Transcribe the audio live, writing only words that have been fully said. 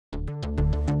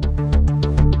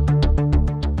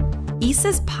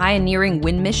ESA's pioneering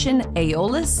wind mission,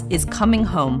 Aeolus, is coming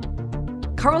home.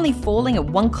 Currently falling at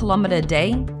 1 kilometer a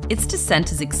day, its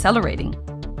descent is accelerating.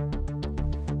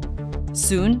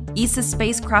 Soon, ESA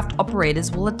spacecraft operators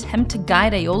will attempt to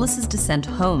guide Aeolus's descent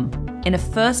home in a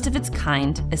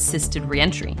first-of-its-kind assisted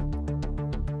reentry.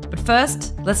 But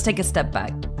first, let's take a step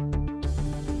back.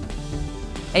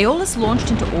 Aeolus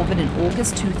launched into orbit in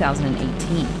August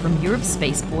 2018 from Europe's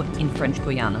spaceport in French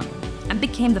Guiana and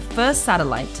became the first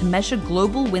satellite to measure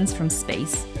global winds from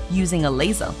space using a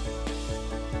laser.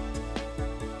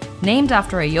 Named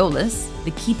after Aeolus,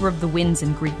 the keeper of the winds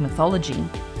in Greek mythology,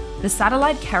 the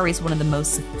satellite carries one of the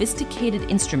most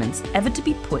sophisticated instruments ever to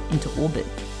be put into orbit.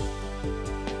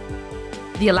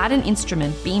 The Aladdin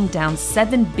instrument beamed down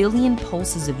 7 billion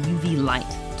pulses of UV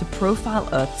light to profile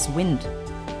Earth's wind.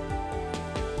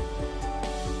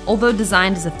 Although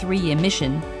designed as a 3-year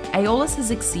mission, Aeolus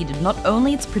has exceeded not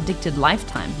only its predicted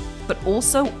lifetime, but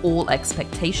also all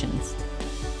expectations.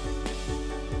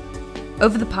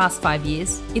 Over the past 5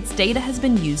 years, its data has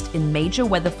been used in major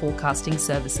weather forecasting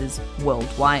services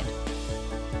worldwide.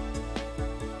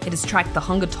 It has tracked the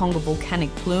Hunga Tonga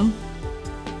volcanic plume,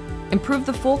 improved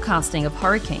the forecasting of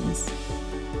hurricanes,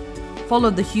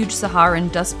 followed the huge Saharan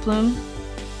dust plume,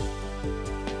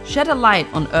 shed a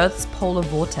light on Earth's polar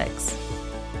vortex,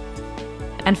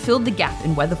 and filled the gap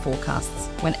in weather forecasts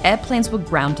when airplanes were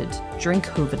grounded during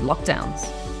COVID lockdowns.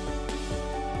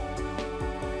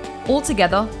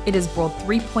 Altogether, it has brought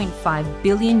 3.5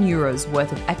 billion euros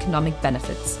worth of economic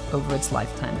benefits over its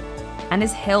lifetime, and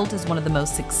is hailed as one of the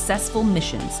most successful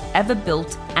missions ever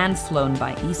built and flown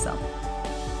by ESA.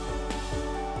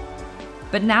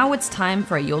 But now it's time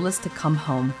for Aeolus to come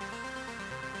home.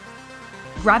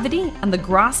 Gravity and the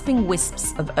grasping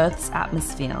wisps of Earth's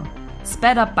atmosphere,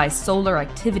 sped up by solar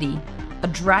activity, are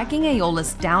dragging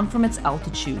Aeolus down from its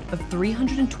altitude of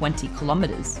 320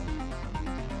 kilometers.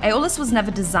 Aeolus was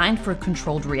never designed for a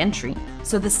controlled re-entry,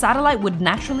 so the satellite would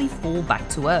naturally fall back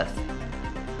to Earth.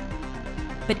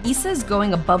 But ESA is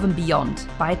going above and beyond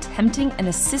by attempting an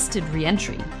assisted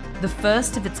re-entry, the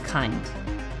first of its kind.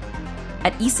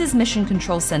 At ESA's Mission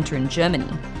Control Center in Germany,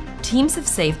 teams have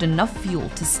saved enough fuel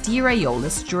to steer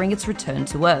Aeolus during its return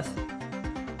to Earth.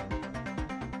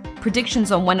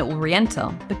 Predictions on when it will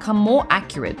re-enter become more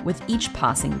accurate with each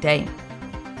passing day,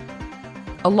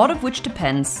 a lot of which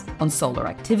depends on solar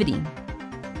activity.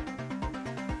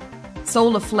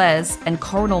 Solar flares and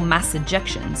coronal mass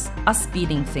ejections are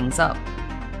speeding things up.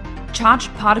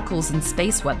 Charged particles in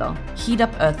space weather heat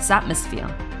up Earth's atmosphere,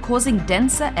 causing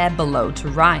denser air below to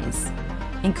rise,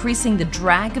 increasing the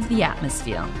drag of the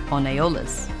atmosphere on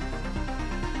Aeolus.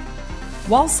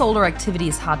 While solar activity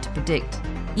is hard to predict,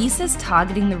 ESA is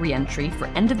targeting the re-entry for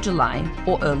end of July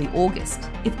or early August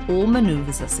if all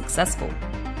maneuvers are successful.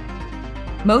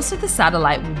 Most of the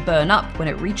satellite will burn up when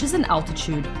it reaches an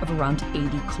altitude of around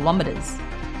 80 kilometers.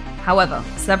 However,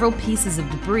 several pieces of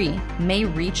debris may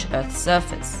reach Earth's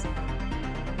surface.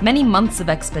 Many months of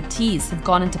expertise have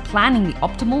gone into planning the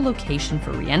optimal location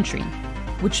for re-entry,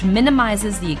 which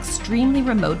minimizes the extremely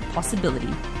remote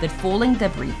possibility that falling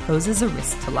debris poses a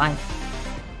risk to life.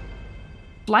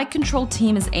 Flight control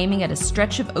team is aiming at a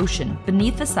stretch of ocean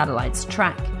beneath the satellite's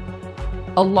track,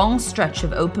 a long stretch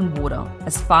of open water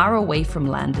as far away from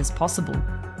land as possible.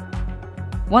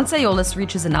 Once Aeolus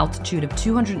reaches an altitude of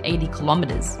 280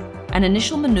 kilometers, an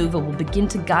initial maneuver will begin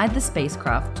to guide the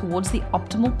spacecraft towards the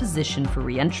optimal position for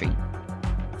re-entry.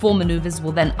 4 maneuvers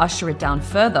will then usher it down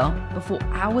further before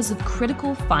hours of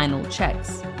critical final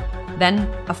checks. Then,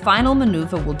 a final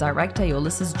maneuver will direct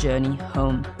Aeolus's journey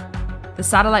home. The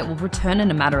satellite will return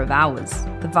in a matter of hours,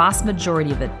 the vast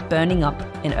majority of it burning up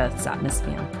in Earth's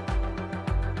atmosphere.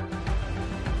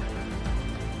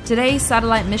 Today,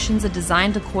 satellite missions are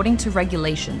designed according to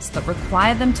regulations that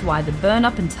require them to either burn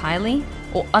up entirely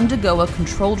or undergo a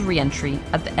controlled re-entry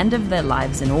at the end of their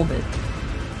lives in orbit.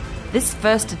 This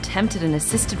first attempt at an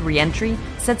assisted re-entry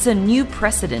sets a new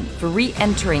precedent for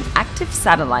re-entering active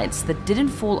satellites that didn't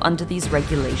fall under these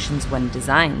regulations when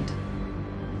designed.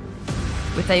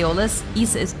 With Aeolus,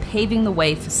 ESA is paving the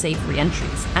way for safe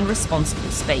re-entries and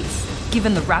responsible space.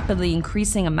 Given the rapidly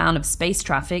increasing amount of space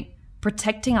traffic,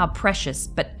 protecting our precious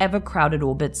but ever-crowded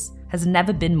orbits has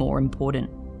never been more important.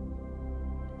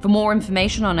 For more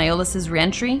information on Aeolus's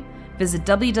re-entry, visit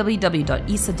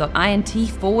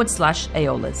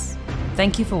www.esa.int/Aeolus.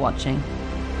 Thank you for watching.